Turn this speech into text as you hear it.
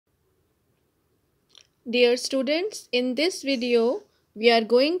Dear students, in this video, we are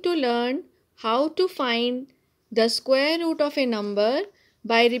going to learn how to find the square root of a number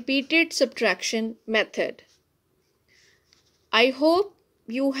by repeated subtraction method. I hope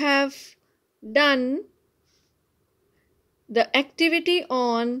you have done the activity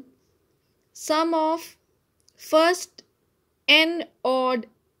on sum of first n odd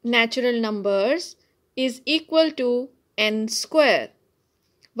natural numbers is equal to n square.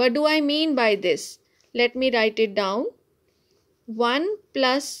 What do I mean by this? Let me write it down. 1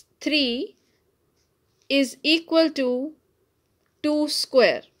 plus 3 is equal to 2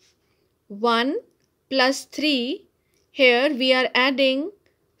 square. 1 plus 3, here we are adding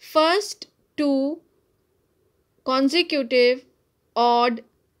first two consecutive odd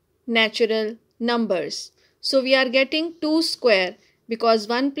natural numbers. So we are getting 2 square because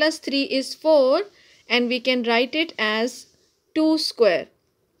 1 plus 3 is 4 and we can write it as 2 square.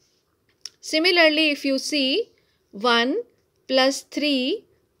 Similarly, if you see 1 plus 3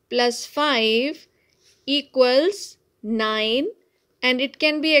 plus 5 equals 9 and it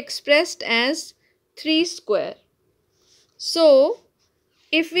can be expressed as 3 square. So,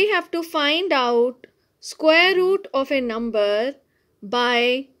 if we have to find out square root of a number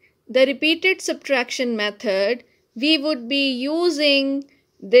by the repeated subtraction method, we would be using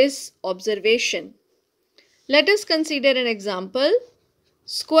this observation. Let us consider an example.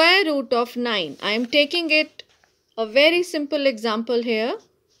 Square root of 9. I am taking it a very simple example here.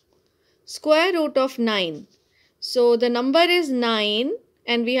 Square root of 9. So the number is 9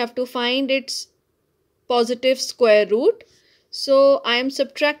 and we have to find its positive square root. So I am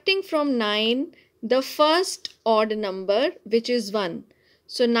subtracting from 9 the first odd number, which is 1.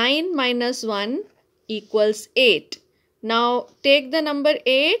 So 9 minus 1 equals 8. Now take the number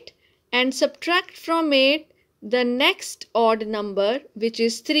 8 and subtract from 8 the next odd number, which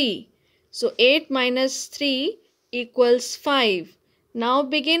is 3. So 8 minus 3 equals 5. Now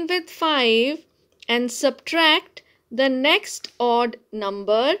begin with 5 and subtract the next odd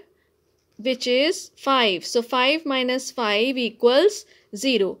number, which is 5. So 5 minus 5 equals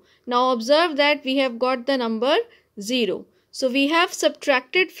 0. Now observe that we have got the number 0. So we have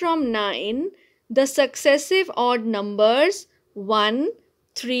subtracted from 9 the successive odd numbers 1,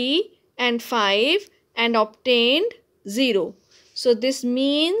 3 and 5 and obtained 0. So this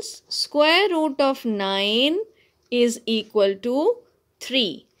means square root of 9 is equal to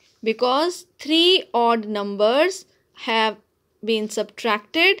 3 because 3 odd numbers have been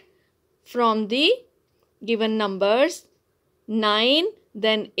subtracted from the given numbers 9,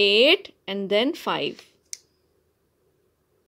 then 8 and then 5.